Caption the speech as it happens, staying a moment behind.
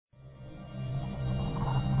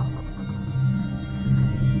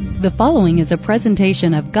The following is a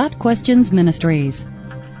presentation of Got Questions Ministries.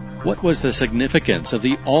 What was the significance of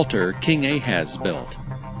the altar King Ahaz built?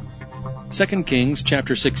 2 Kings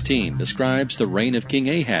chapter 16 describes the reign of King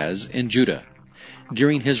Ahaz in Judah.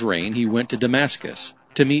 During his reign he went to Damascus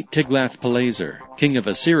to meet Tiglath-Pileser, king of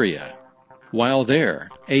Assyria. While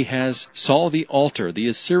there, Ahaz saw the altar the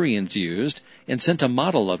Assyrians used and sent a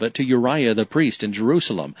model of it to Uriah the priest in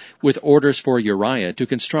Jerusalem with orders for Uriah to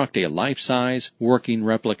construct a life-size working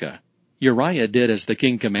replica. Uriah did as the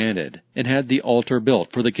king commanded and had the altar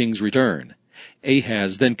built for the king's return.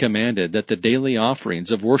 Ahaz then commanded that the daily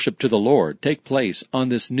offerings of worship to the Lord take place on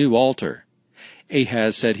this new altar.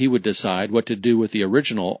 Ahaz said he would decide what to do with the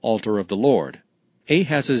original altar of the Lord.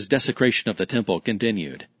 Ahaz's desecration of the temple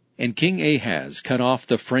continued, and King Ahaz cut off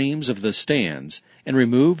the frames of the stands and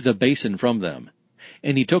removed the basin from them.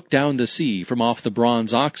 And he took down the sea from off the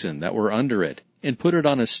bronze oxen that were under it and put it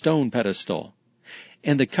on a stone pedestal.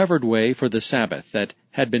 And the covered way for the Sabbath that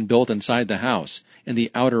had been built inside the house and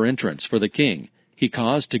the outer entrance for the king he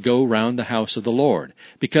caused to go round the house of the Lord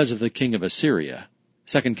because of the king of Assyria.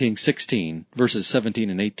 2 Kings 16, verses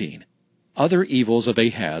 17 and 18. Other evils of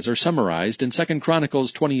Ahaz are summarized in 2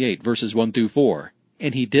 Chronicles 28, verses 1 through 4.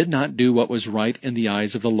 And he did not do what was right in the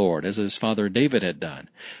eyes of the Lord, as his father David had done,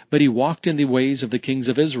 but he walked in the ways of the kings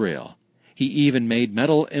of Israel. He even made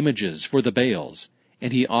metal images for the Baals,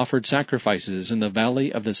 and he offered sacrifices in the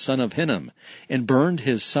valley of the son of Hinnom, and burned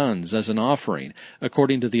his sons as an offering,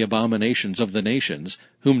 according to the abominations of the nations,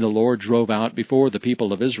 whom the Lord drove out before the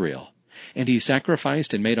people of Israel. And he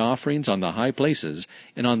sacrificed and made offerings on the high places,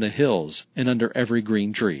 and on the hills, and under every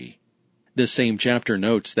green tree. This same chapter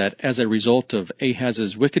notes that as a result of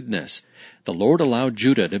Ahaz's wickedness, the Lord allowed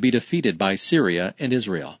Judah to be defeated by Syria and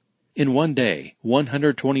Israel. In one day,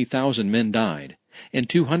 120,000 men died, and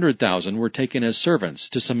 200,000 were taken as servants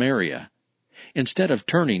to Samaria. Instead of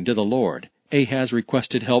turning to the Lord, Ahaz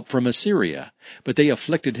requested help from Assyria, but they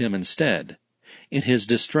afflicted him instead. In his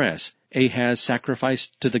distress, Ahaz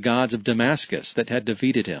sacrificed to the gods of Damascus that had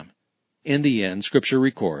defeated him. In the end, Scripture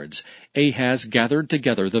records, Ahaz gathered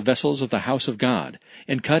together the vessels of the house of God,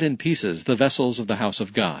 and cut in pieces the vessels of the house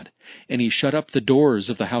of God, and he shut up the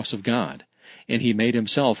doors of the house of God. And he made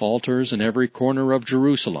himself altars in every corner of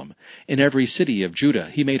Jerusalem. In every city of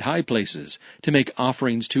Judah he made high places, to make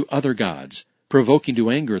offerings to other gods, provoking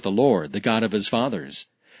to anger the Lord, the God of his fathers.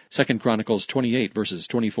 2 Chronicles 28, verses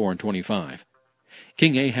 24 and 25.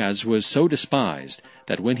 King Ahaz was so despised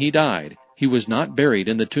that when he died, he was not buried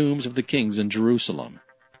in the tombs of the kings in Jerusalem.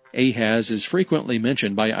 Ahaz is frequently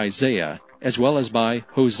mentioned by Isaiah, as well as by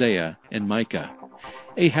Hosea and Micah.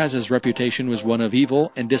 Ahaz's reputation was one of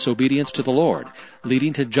evil and disobedience to the Lord,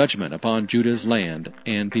 leading to judgment upon Judah's land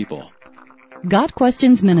and people. Got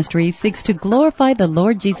Questions Ministry seeks to glorify the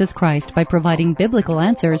Lord Jesus Christ by providing biblical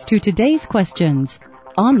answers to today's questions.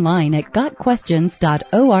 Online at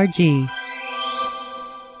gotquestions.org.